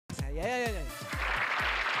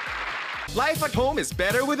Life at home is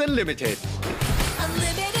better with Unlimited.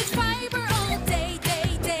 Unlimited fiber all day,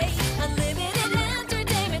 day, day. Unlimited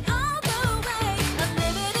entertainment all the way.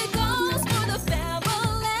 Unlimited calls for the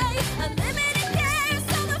family. Unlimited cares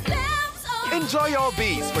so the fam's all. Enjoy all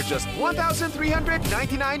these for just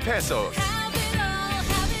 1,399 pesos. Have it all,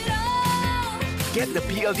 have it all. Get the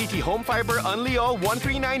PLDT Home Fiber Unli All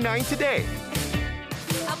 1399 today.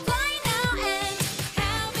 Apply now and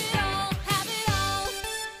have it all, have it all.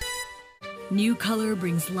 New color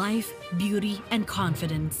brings life, beauty, and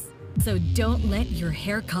confidence. So don't let your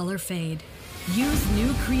hair color fade. Use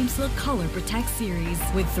new Cream Silk Color Protect series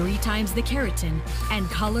with 3 times the keratin and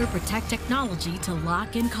Color Protect technology to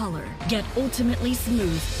lock in color. Get ultimately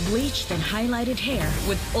smooth, bleached, and highlighted hair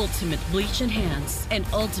with Ultimate Bleach Enhance and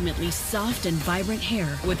ultimately soft and vibrant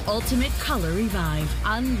hair with Ultimate Color Revive.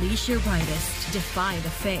 Unleash your brightest. Defy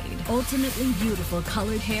the fade. Ultimately beautiful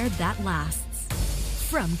colored hair that lasts.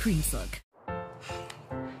 From Cream Silk.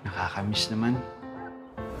 Nakakamiss naman.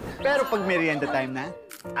 Pero pag merienda time na,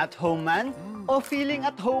 at home man o feeling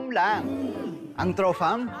at home lang, ang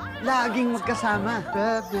Trofam, laging magkasama.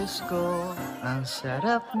 Bebes ko, ang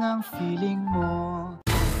sarap ng feeling mo.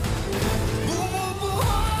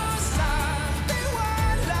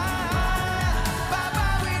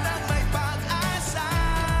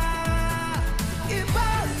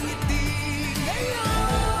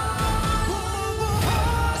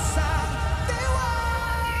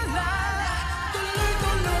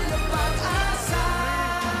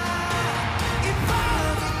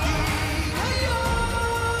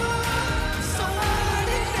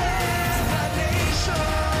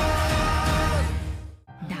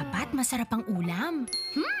 Masarap ang ulam.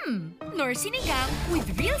 Nor sinigang with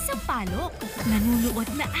real sampalok. Nanunuot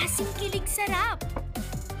na asim kilig sarap.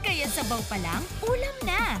 Kaya sabaw pa lang, ulam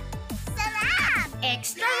na. Sarap!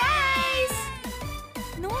 Extra rice!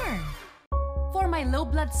 Nor. For my low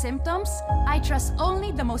blood symptoms, I trust only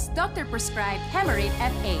the most doctor-prescribed Hemarate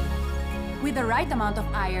FA. With the right amount of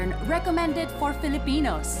iron recommended for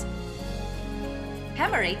Filipinos.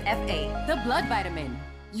 Hemarate FA, the blood vitamin.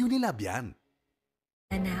 Unilab yan.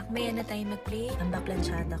 Anak, may na tayo mag-play. Ang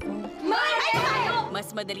baklansyada ko.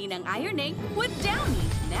 Mas madali ng ironing with Downy.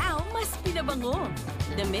 Now, mas pinabango.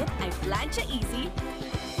 Damit ay plancha easy,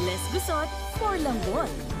 less gusot, for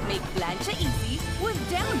lambot. Make plancha easy with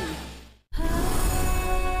Downy.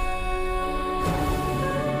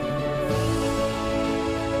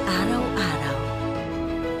 Araw-araw,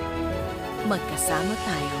 magkasama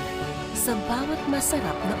tayo sa bawat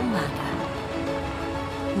masarap na umaga.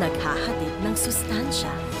 Naghahatid ng sustansya.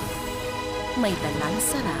 May dalang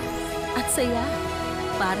sarap at saya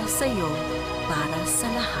para sa'yo, para sa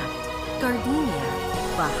lahat. Gardenia,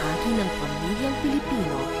 bahagi ng pamilyang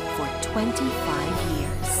Pilipino for 25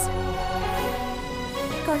 years.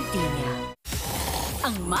 Gardenia.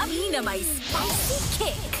 Ang mami na may spicy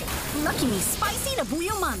kick. Lucky Me Spicy na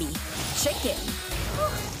Buyo Mami. Chicken,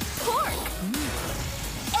 pork,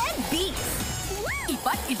 and beef.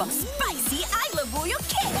 Iba't ibang spicy I Love Buyo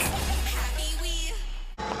kick.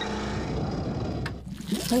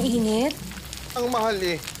 Ang init. Ang mahal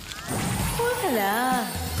eh. Wala.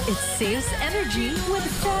 It saves energy with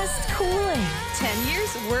fast cooling. 10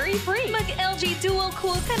 years worry-free. Mag-LG Dual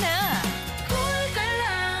Cool ka na. Cool ka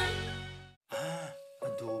lang.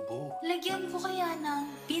 Adobo. Lagyan ko kaya ng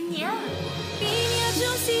pinya. Pinya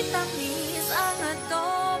juicy tamis ang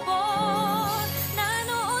adobo.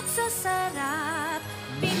 Nanood sa sarap.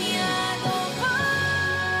 Pinyado pa.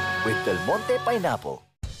 With Del Monte Pineapple.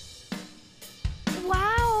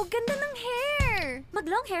 Wow! Ganda ng hair!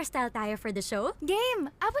 Mag-long hairstyle tayo for the show?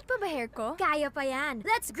 Game! Abot pa ba hair ko? Kaya pa yan.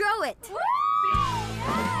 Let's grow it!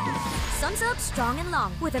 Sunsilk Strong and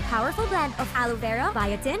Long with a powerful blend of aloe vera,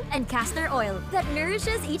 biotin, and castor oil that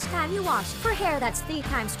nourishes each time you wash for hair that's 3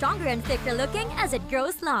 times stronger and thicker looking as it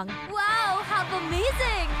grows long. Wow! How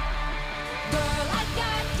amazing! Girl, I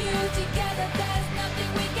got you together. There's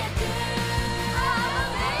nothing we can do.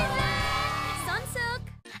 Amazing! Sunsilk!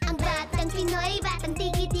 Ang batang Pinoy, batang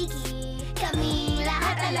tiki-tiki. Kaming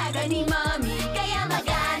lahat alaga ni Mami. Kaya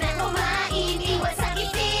magana kumain, iwas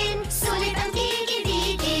sakitin. Sulit ang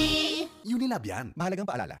tiki-tiki. Unilab yan. Mahalagang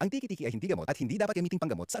paalala, ang tiki-tiki ay hindi gamot at hindi dapat gamiting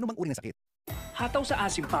panggamot sa anumang uri ng sakit. Hataw sa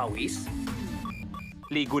asim pawis?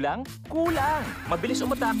 Ligo lang? Kulang! Mabilis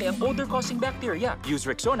umatake ang odor-causing bacteria. Use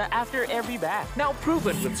Rexona after every bath. Now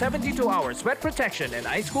proven with 72 hours sweat protection and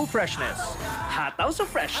ice-cool freshness. Hataw sa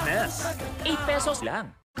freshness! 8 pesos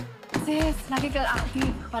lang. Sis, lagi kang active.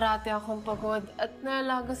 Parati akong pagod at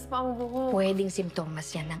nalagas pa ang buhok. Pwedeng simptomas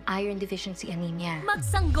yan ng iron deficiency anemia.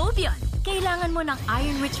 Mag-Sangobion! Kailangan mo ng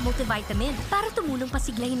iron-rich multivitamin para tumulong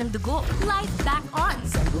pasiglahin ng dugo. Life back on!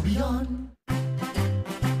 Sangobion!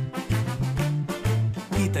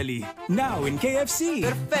 Italy, now in KFC.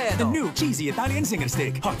 Perfetto. The new cheesy Italian zinger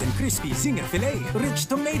stick. Hot and crispy zinger filet. Rich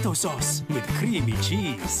tomato sauce with creamy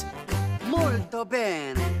cheese. Molto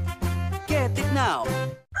bene. Get it now.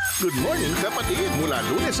 Good morning, kapatid. Mula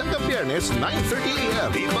Lunes hanggang Biyernes, 9:30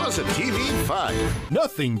 a.m. dito sa TV5.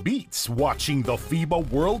 Nothing beats watching the FIBA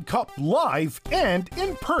World Cup live and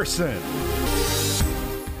in person.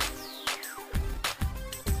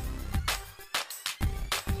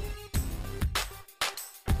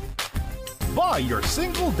 Buy your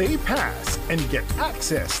single-day pass and get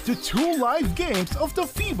access to 2 live games of the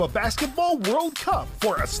FIBA Basketball World Cup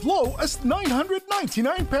for as low as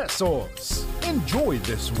 999 pesos. Enjoy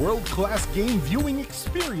this world-class game viewing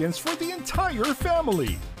experience for the entire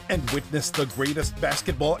family and witness the greatest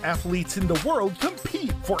basketball athletes in the world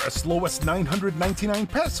compete for as low as 999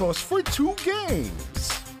 pesos for 2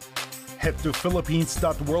 games. Head to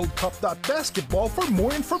philippines.worldcup.basketball for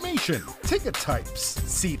more information, ticket types,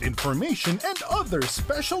 seat information, and other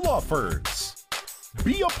special offers.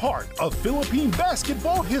 Be a part of Philippine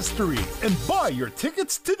basketball history and buy your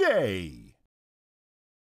tickets today.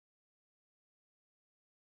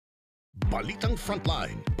 Balitang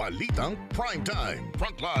Frontline, Balitang Primetime.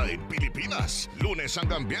 Frontline Pilipinas, Lunes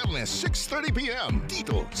hanggang Biyernes, 6:30 p.m.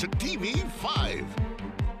 dito sa TV5.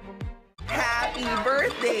 Happy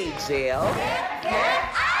birthday, Jill! Get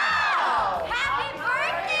out! Happy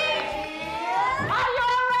birthday, Jill! Are you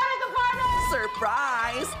ready to party?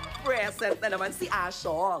 Surprise! Present na naman si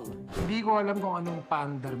Ashong. Hindi ko alam kung anong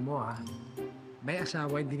paandar mo, ha? May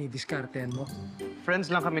asawa yung dinidiskartehan mo. Friends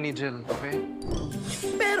lang kami ni Jill, okay?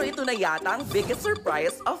 Pero ito na yata ang biggest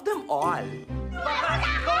surprise of them all.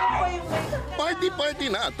 Party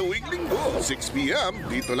na tuwing linggo, 6 p.m.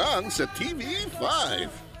 dito lang sa TV5.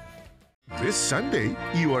 This Sunday,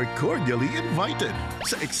 you are cordially invited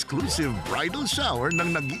sa exclusive bridal shower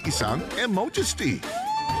ng nag-iisang Emojisty.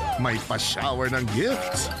 May pa-shower ng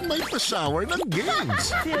gifts, may pa-shower ng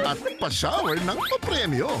games, at pa-shower ng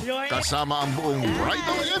papremyo. Kasama ang buong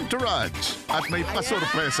bridal entourage. At may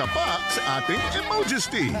pa-sorpresa pa sa ating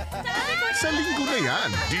Emojisty. Sa linggo na yan,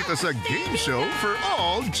 dito sa Game Show for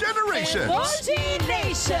All Generations. Emoji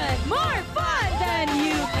Nation! More fun than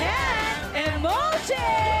you can! Emoji!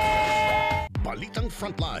 Balitang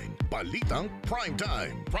Frontline, Balitang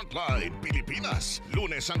Primetime. Frontline Pilipinas,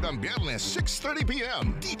 Lunes hanggang Biyernes, 6:30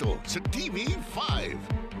 p.m. dito sa TV5.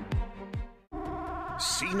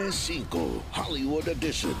 Cine 5 Hollywood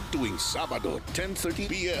Edition tuwing Sabado, 10:30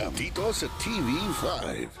 p.m. dito sa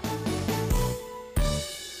TV5.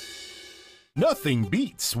 Nothing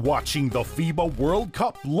beats watching the FIBA World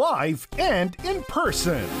Cup live and in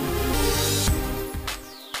person.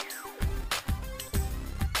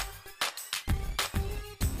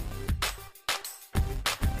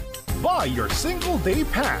 Buy your single-day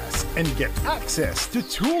pass and get access to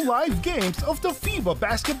 2 live games of the FIBA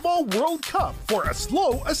Basketball World Cup for as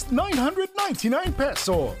low as 999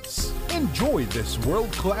 pesos. Enjoy this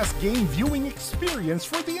world-class game viewing experience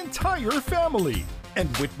for the entire family and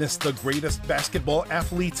witness the greatest basketball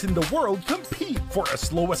athletes in the world compete for as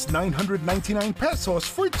low as 999 pesos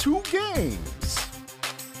for 2 games.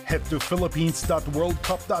 Head to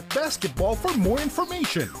philippines.worldcup.basketball for more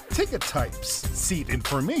information, ticket types, seat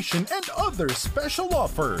information, and other special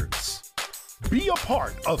offers. Be a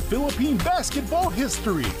part of Philippine basketball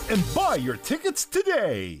history and buy your tickets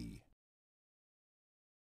today.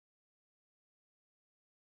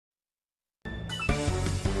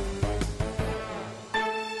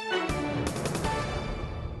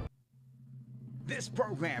 This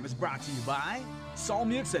program is brought to you by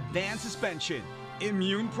Solmux Advanced Suspension,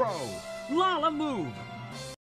 Immune Pro, Lala Move,